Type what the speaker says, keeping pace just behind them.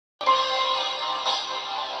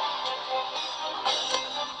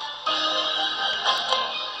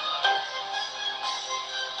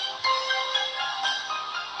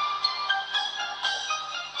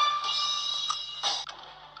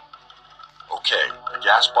Okay, the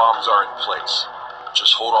gas bombs are in place.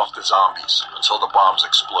 Just hold off the zombies until the bombs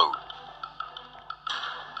explode.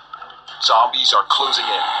 Zombies are closing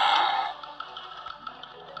in.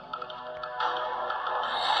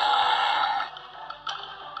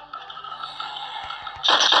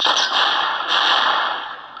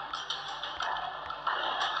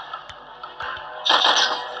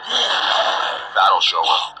 That'll show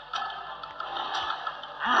up.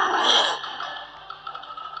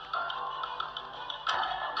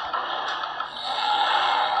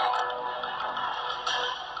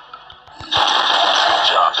 Good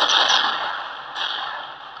job.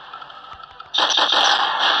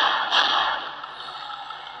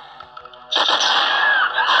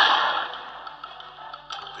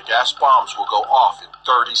 The gas bombs will go off in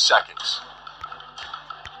 30 seconds.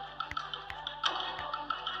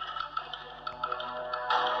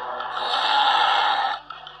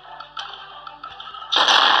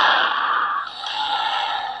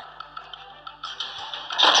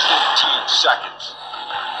 Seconds.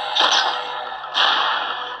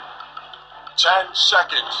 10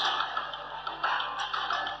 seconds.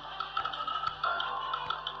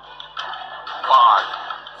 5,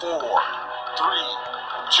 4, 3,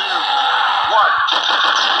 2, 1.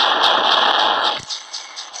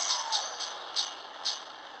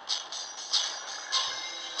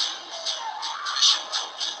 Mission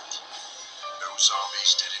complete. No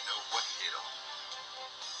zombies didn't know what hit them.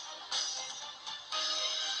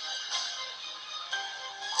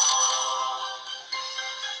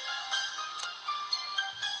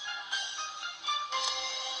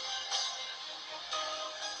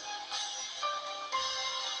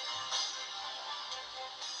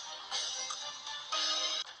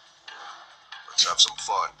 Let's have some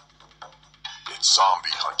fun. It's zombie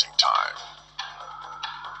hunting time.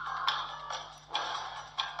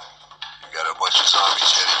 You got a bunch of zombies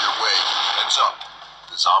headed your way. Heads up.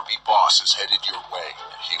 The zombie boss is headed your way,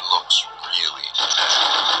 and he looks really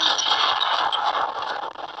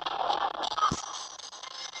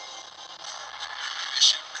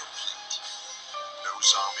Mission complete. No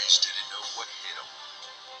zombies didn't know what hit them.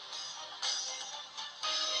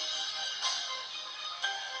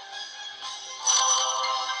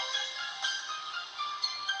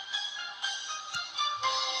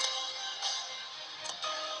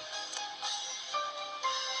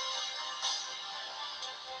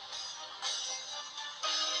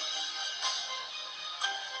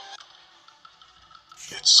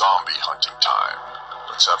 It's zombie hunting time.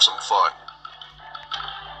 Let's have some fun.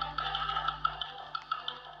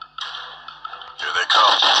 Here they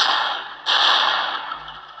come.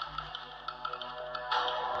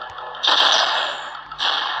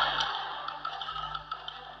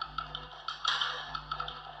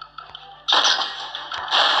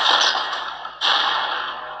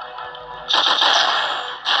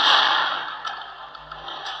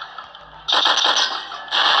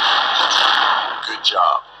 Good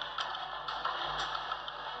job.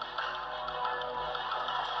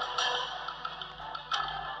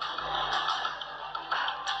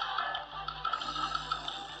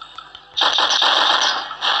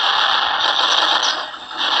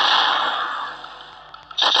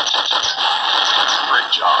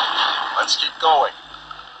 Great job. Let's keep going.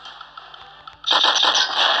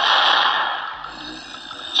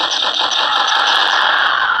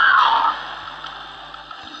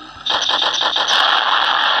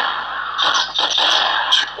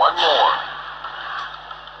 One more.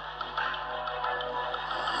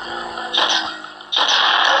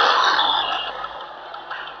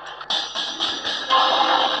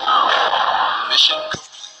 Mission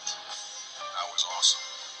complete. That was awesome.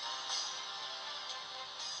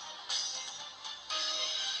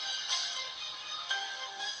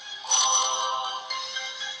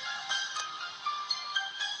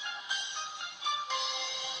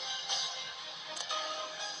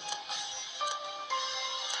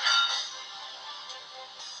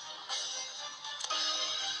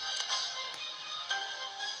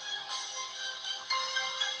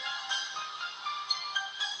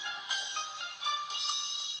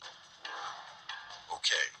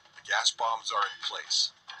 Okay, the gas bombs are in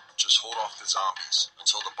place. Just hold off the zombies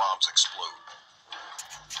until the bombs explode.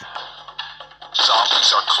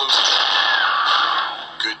 Zombies are closing in.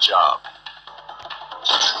 Good job.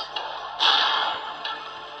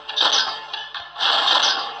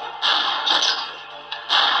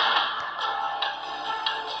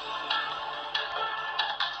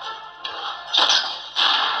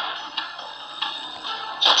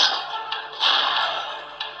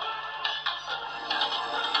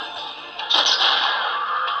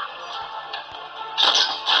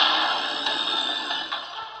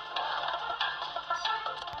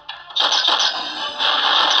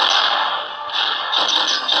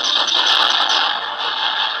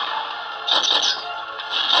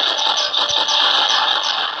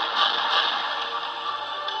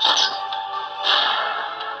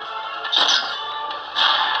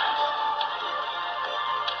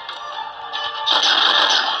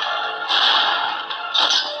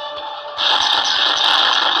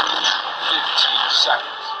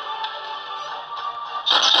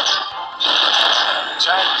 10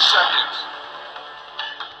 seconds.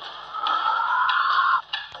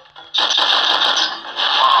 5,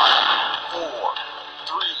 4,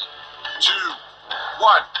 3, 2,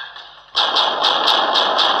 1.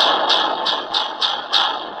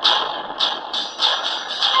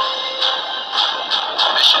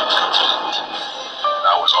 Mission complete.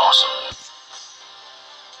 That was awesome.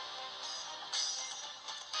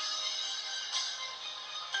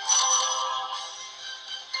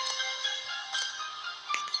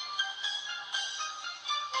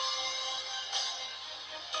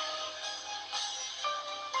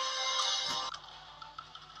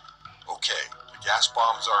 Okay, the gas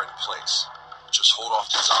bombs are in place. Just hold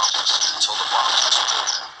off the zombies until the bombs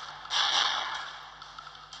explode.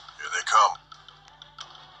 Here they come.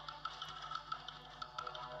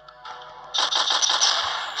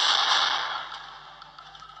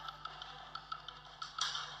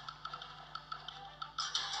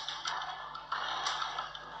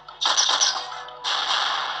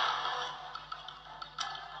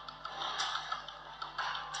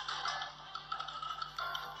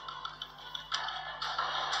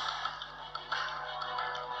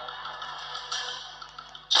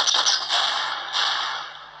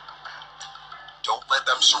 Don't let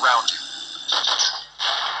them surround you.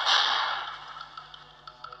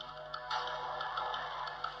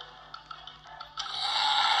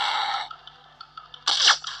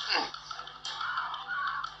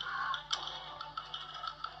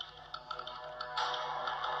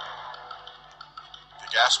 The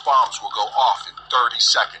gas bombs will go off in 30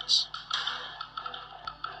 seconds.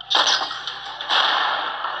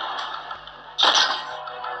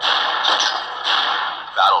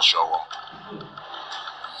 That'll show them.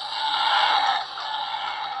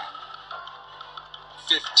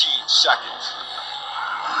 15 seconds.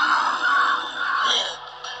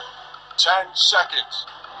 10 seconds.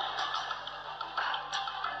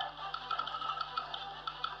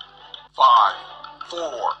 5,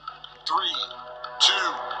 4, 3, 2,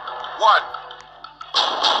 1.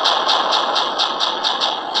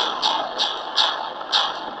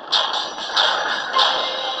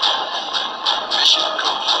 Mission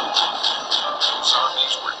complete.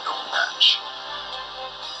 Zombies were no match.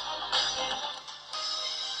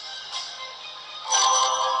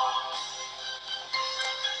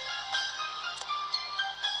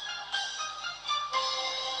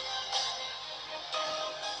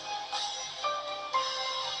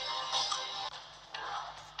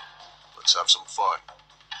 Let's have some fun.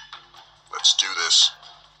 Let's do this.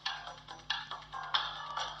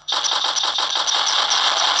 Here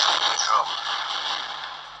they come.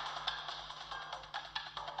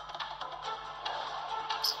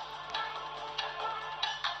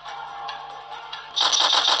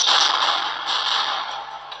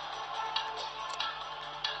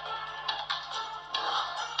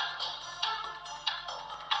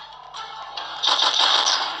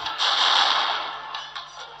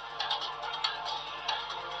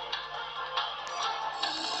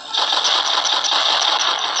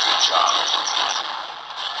 Good job.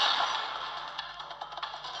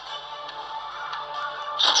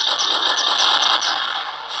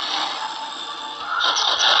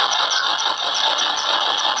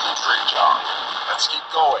 Great job. Let's keep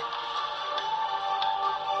going.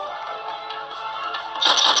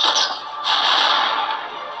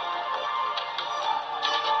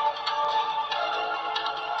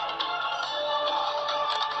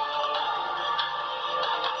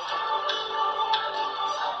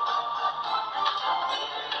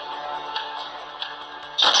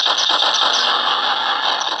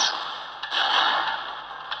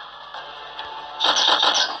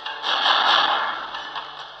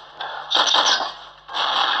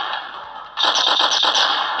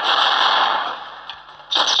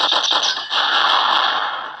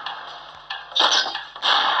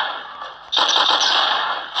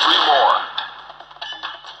 Three more.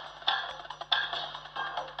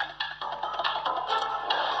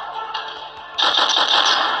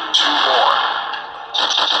 Two more.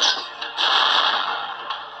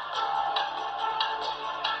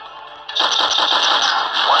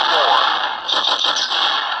 One more.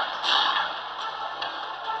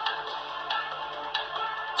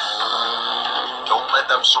 Don't let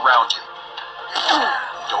them surround you.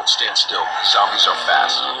 Don't stand still. Zombies are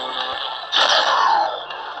fast.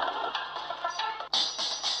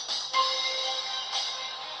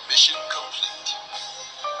 Mission complete.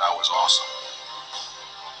 That was awesome.